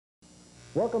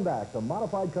Welcome back to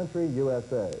Modified Country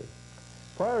USA.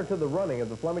 Prior to the running of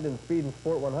the Flemington Speed and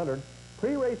Sport 100,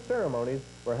 pre-race ceremonies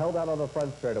were held out on the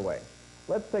front straightaway.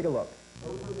 Let's take a look.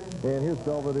 And here's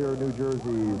Belvedere, New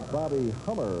Jersey's Bobby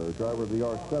Hummer, driver of the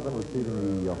R7,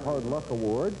 receiving the Hard Luck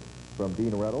Award from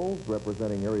Dean Reynolds,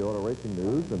 representing Area Auto Racing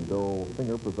News, and Bill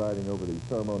Singer presiding over the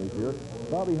ceremonies here.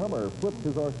 Bobby Hummer flipped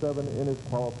his R7 in his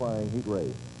qualifying heat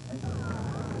race.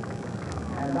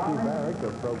 Steve Barrick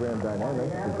of Program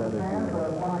Dynamics presented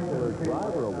the Popular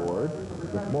Driver Award.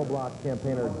 The small block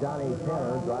campaigner Johnny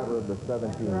Tanner, driver of the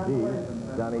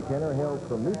 17D. Johnny Tanner hails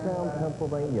from Newtown,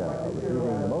 Pennsylvania,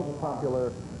 receiving the most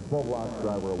popular small block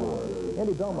driver award.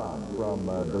 Andy Belmont from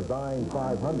Design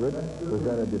 500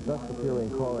 presented the Best Appearing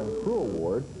Car and Crew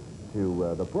Award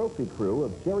to the Brophy crew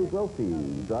of Jerry Brophy,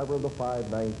 driver of the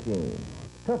 519.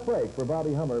 Tough break for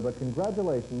Bobby Hummer, but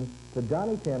congratulations to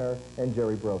Johnny Tanner and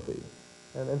Jerry Brophy.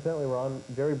 And incidentally, Ron,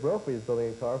 Jerry Brophy is building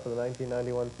a car for the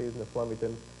 1991 season at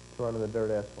Flemington to run in the dirt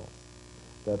asphalt.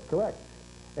 That's correct.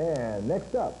 And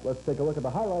next up, let's take a look at the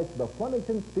highlights of the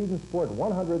Flemington Speed and Sport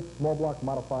 100 small block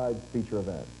modified feature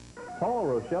event. Paul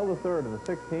Rochelle III in the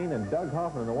 16 and Doug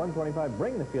Hoffman in the 125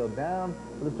 bring the field down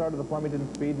for the start of the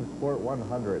Flemington Speed and Sport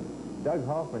 100. Doug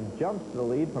Hoffman jumps to the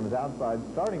lead from his outside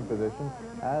starting position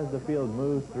as the field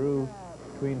moves through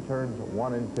between turns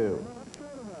 1 and 2.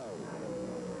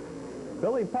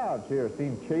 Billy Pouch here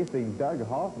seen chasing Doug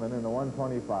Hoffman in the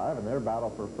 125 in their battle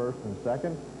for first and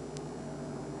second.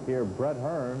 Here Brett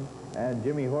Hearn and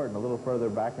Jimmy Horton a little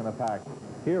further back in the pack.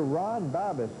 Here Ron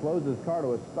Babbitt slows his car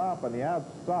to a stop on the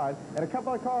outside, and a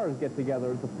couple of cars get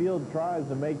together as the field tries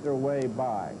to make their way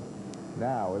by.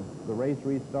 Now, as the race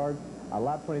restarts, on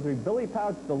lap 23, Billy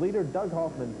Pouch the leader, Doug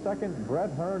Hoffman second,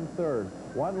 Brett Hearn third.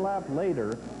 1 lap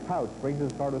later, Pouch brings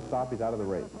his car to a stop. He's out of the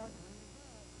race.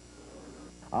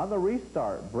 On the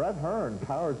restart, Brett Hearn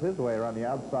powers his way around the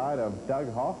outside of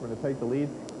Doug Hoffman to take the lead.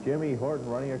 Jimmy Horton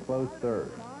running a close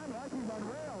third.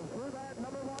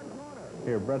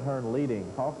 Here, Brett Hearn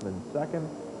leading, Hoffman second,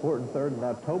 Horton third, and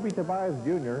now Toby Tobias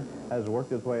Jr. has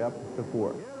worked his way up to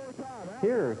fourth.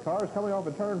 Here, cars coming off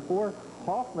of turn 4.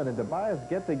 Hoffman and Tobias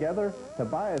get together.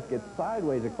 Tobias gets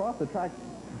sideways across the track.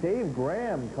 Dave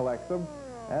Graham collects them.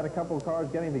 And a couple of cars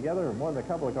getting together, more than a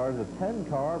couple of cars, a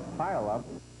 10-car pileup.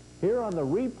 Here on the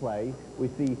replay, we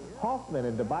see Hoffman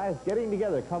and Tobias getting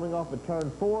together, coming off of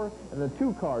turn 4, and the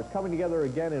 2 cars coming together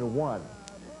again in 1.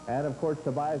 And, of course,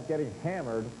 Tobias getting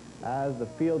hammered as the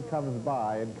field comes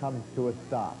by and comes to a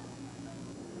stop.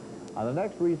 On the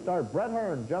next restart, Brett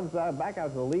Hearn jumps back out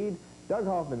to the lead. Doug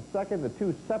Hoffman second, the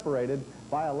 2 separated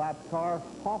by a lap car.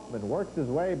 Hoffman works his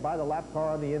way by the lap car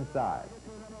on the inside.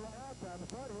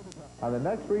 On the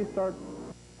next restart,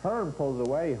 Hearn pulls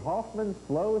away. Hoffman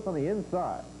slows on the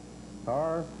inside.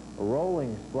 Car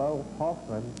rolling slow.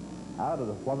 Hoffman out of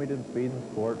the Flemington Speed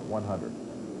and Sport 100.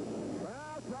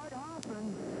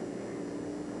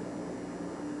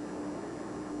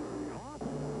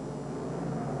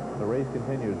 The race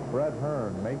continues. Brett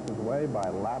Hearn makes his way by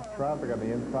lap traffic on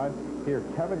the inside. Here,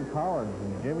 Kevin Collins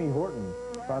and Jimmy Horton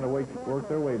trying to work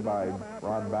their way by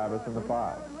Ron Babbitt in the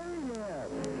 5.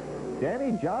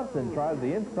 Danny Johnson tries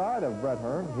the inside of Brett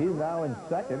Hearn. He's now in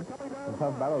second. Some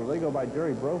tough battles. They go by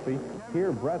Jerry Brophy.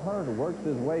 Here, Brett Hearn works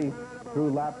his way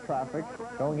through lap traffic,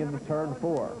 going into turn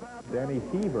 4. Danny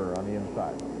Heber on the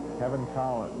inside. Kevin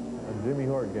Collins and Jimmy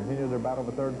Horton continue their battle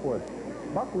for third and fourth.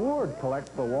 Buck Ward collects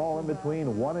the wall in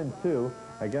between 1 and 2,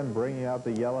 again bringing out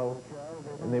the yellow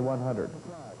in the 100.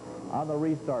 On the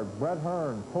restart, Brett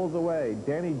Hearn pulls away.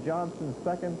 Danny Johnson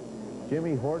second,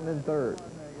 Jimmy Horton in third.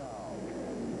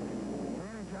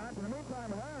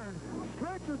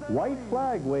 White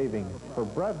flag waving for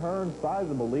Brett Hearn's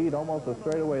sizable lead, almost a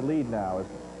straightaway lead now. As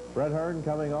Brett Hearn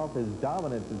coming off his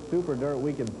dominance in Super Dirt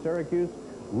Week in Syracuse,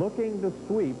 looking to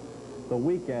sweep the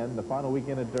weekend, the final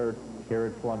weekend of dirt here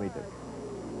at Flemington.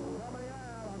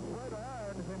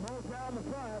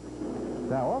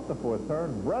 Now off the 4th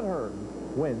turn, Brett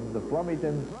Hearn wins the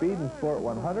Flemington Speed and Sport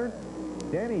 100.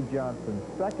 Danny Johnson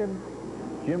second,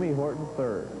 Jimmy Horton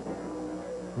third.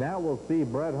 Now we'll see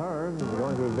Brett Hearn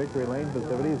going through victory lane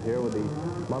festivities here with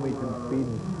the Flemington Speed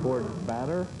and Sport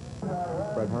banner.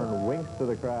 Brett Hearn winks to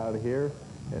the crowd here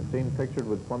and seen pictured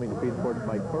with Flemington Speed and Sport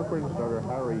Mike Corcoran, starter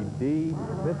Harry D.,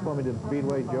 Miss Flemington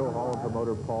Speedway, Joe Hall, and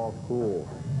promoter Paul Cool.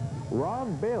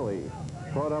 Ron Bailey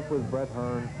caught up with Brett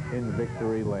Hearn in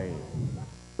victory lane.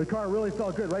 The car really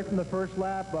felt good right from the first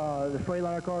lap. The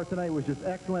Freightliner car tonight was just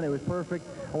excellent. It was perfect.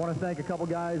 I want to thank a couple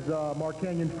guys, Mark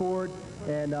Kenyon Ford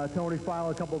and Tony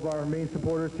File, a couple of our main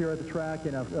supporters here at the track,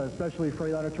 and especially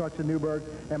Freightliner Trucks in Newburgh,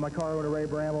 and my car owner Ray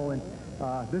Bramble. And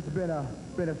This has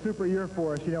been a super year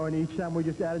for us, you know, and each time we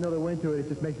just add another win to it, it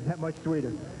just makes it that much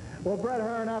sweeter. Well, Brett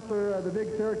Hearn, after the big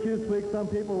Syracuse week, some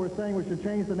people were saying we should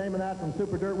change the name of that from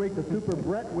Super Dirt Week to Super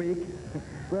Brett Week.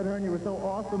 Brett Hearn, you were so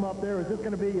awesome up there. Is this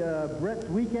going to be Brett's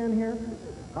weekend here?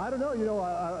 I don't know. You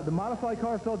know, the modified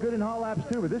car felt good in hot laps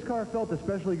too, but this car felt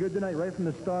especially good tonight right from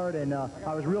the start, and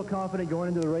I was real confident going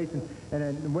into the race. And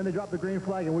then when they dropped the green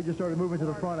flag and we just started moving to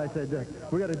the front, I said,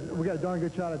 we got a darn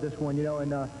good shot at this one, you know.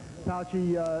 And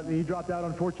Pouchy, he dropped out.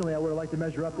 Unfortunately, I would have liked to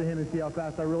measure up to him and see how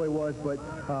fast I really was, but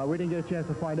we didn't get a chance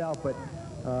to find out. But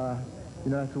you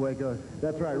know, that's the way it goes.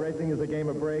 That's right. Racing is a game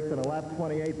of breaks, and a lap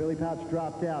 28, Billy Pouch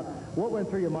dropped out. What went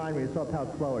through your mind when you saw Pouch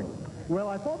slowing? Well,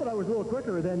 I thought that I was a little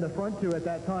quicker than the front two at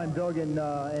that time, Doug and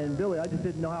Billy. I just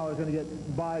didn't know how I was going to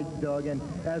get by Doug, and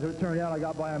as it turned out, I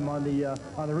got by him on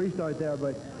the restart there.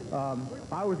 But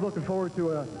I was looking forward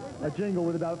to a jingle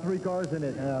with about 3 cars in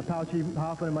it, Pouchy,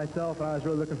 Hoffman, and myself, and I was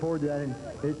really looking forward to that. And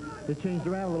it changed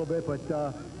around a little bit, but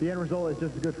the end result is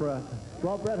just as good for us.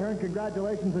 Well, Brett Hearn,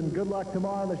 congratulations and good luck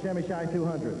tomorrow in the Chamois Shine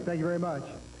 200. Thank you very much.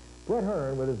 Brett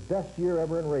Hearn, with his best year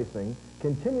ever in racing,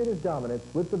 continued his dominance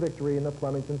with the victory in the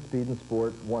Flemington Speed and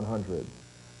Sport 100.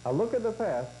 A look at the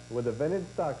past with the vintage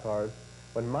stock cars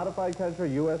when Modified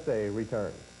Country USA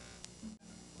returns.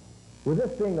 With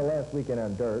this being the last weekend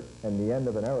on dirt and the end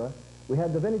of an era, we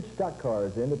had the vintage stock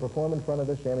cars in to perform in front of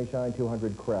the Chamois Shine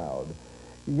 200 crowd.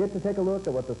 You get to take a look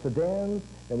at what the sedans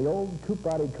and the old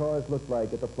coupe-bodied cars looked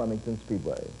like at the Flemington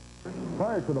Speedway.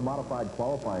 Prior to the modified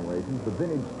qualifying races, the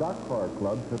vintage stock car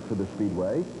club took to the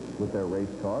Speedway with their race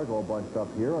cars all bunched up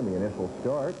here on the initial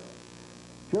start.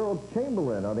 Gerald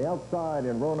Chamberlain on the outside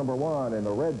in row number 1 in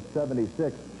the red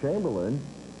 76 Chamberlain.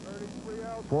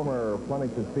 Former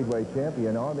Flemington Speedway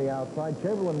champion on the outside.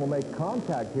 Chamberlain will make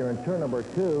contact here in turn number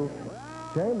 2.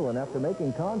 Chamberlain, after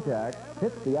making contact,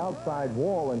 hits the outside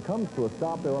wall and comes to a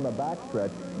stop there on the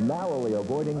backstretch, narrowly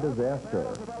avoiding disaster.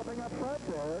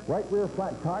 Right rear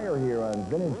flat tire here on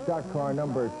vintage stock car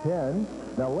number 10.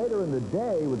 Now later in the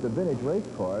day with the vintage race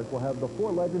cars, we'll have the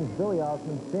 4 legends, Billy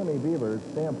Osmond, Sammy Beavers,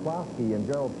 Sam Plosky, and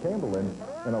Gerald Chamberlain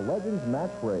in a Legends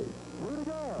match race.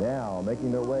 Now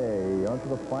making their way onto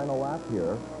the final lap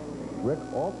here, Rick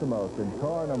Altimos in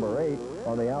car number 8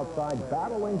 on the outside,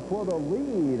 battling for the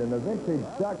lead in the vintage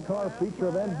stock car feature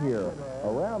event here.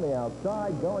 Around the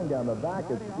outside, going down the back,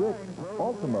 it's Rick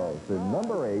Altimos in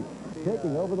number 8,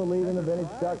 taking over the lead in the vintage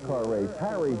stock car race.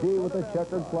 Harry D with a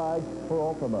checkered flag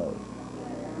for Altimos.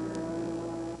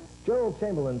 Gerald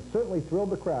Chamberlain certainly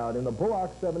thrilled the crowd in the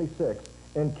Bullock 76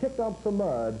 and kicked up some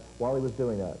mud while he was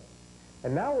doing that.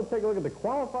 And now we'll take a look at the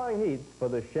qualifying heats for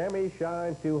the Chamois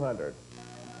Shine 200.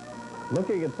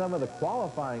 Looking at some of the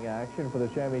qualifying action for the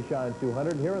Chamois Shine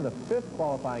 200, here in the 5th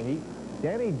qualifying heat,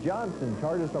 Danny Johnson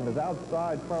charges from his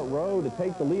outside front row to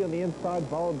take the lead on the inside,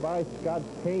 followed by Scott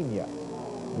Pena.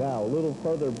 Now, a little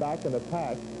further back in the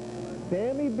pack,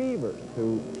 Sammy Beavers,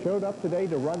 who showed up today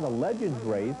to run the Legends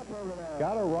race,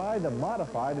 got a ride the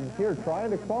modified and is here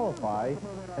trying to qualify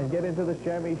and get into the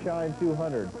Chamois Shine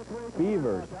 200.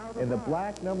 Beavers in the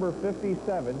black number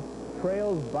 57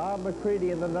 trails Bob McCready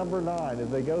in the number 9 as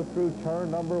they go through turn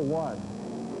number 1.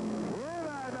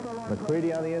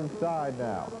 McCready on the inside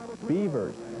now.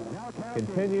 Beavers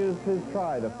continues his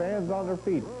try. The fans on their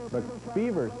feet. But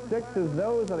Beavers sticks his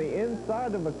nose on the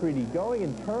inside of McCready, going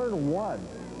in turn 1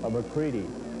 of McCready.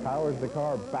 Powers the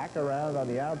car back around on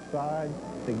the outside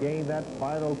to gain that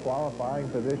final qualifying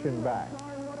position back.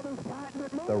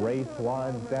 The race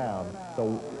winds down.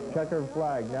 The checkered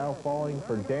flag now falling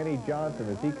for Danny Johnson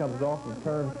as he comes off of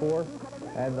turn 4.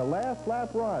 And the last lap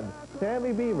run,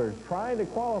 Sammy Beavers trying to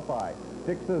qualify.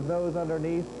 Sticks his nose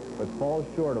underneath, but falls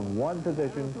short of 1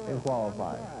 position in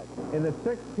qualifying. In the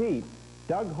 6th heat,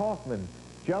 Doug Hoffman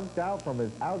jumped out from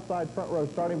his outside front row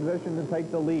starting position to take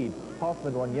the lead.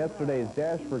 Hoffman won yesterday's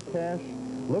Dash for Cash.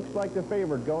 Looks like the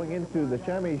favorite going into the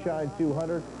Chamois Shine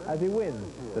 200 as he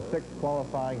wins the 6th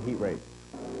qualifying heat race.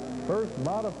 First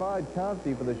modified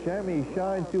Conti for the Chamois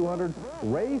Shine 200.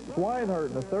 Ray Swinehurt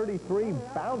in the 33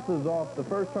 bounces off the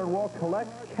first turn wall,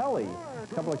 collects Kelly.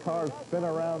 A couple of cars spin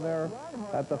around there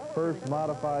at the first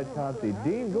modified Conti.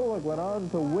 Dean Gulick went on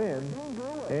to win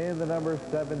in the number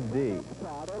 7D.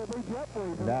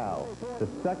 Now, the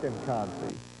second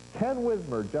Conti. Ken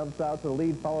Wismer jumps out to the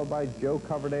lead, followed by Joe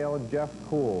Coverdale and Jeff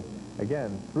Cool.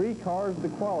 Again, 3 cars to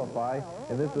qualify,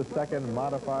 and this is the second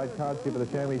modified Conti for the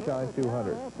Chamois Shine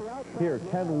 200. Here,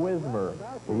 Ken Wismer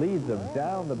leads them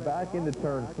down the back into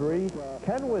turn 3.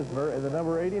 Ken Wismer in the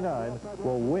number 89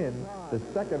 will win the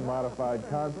second modified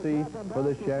Conti for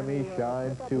the Chamois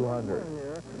Shine 200.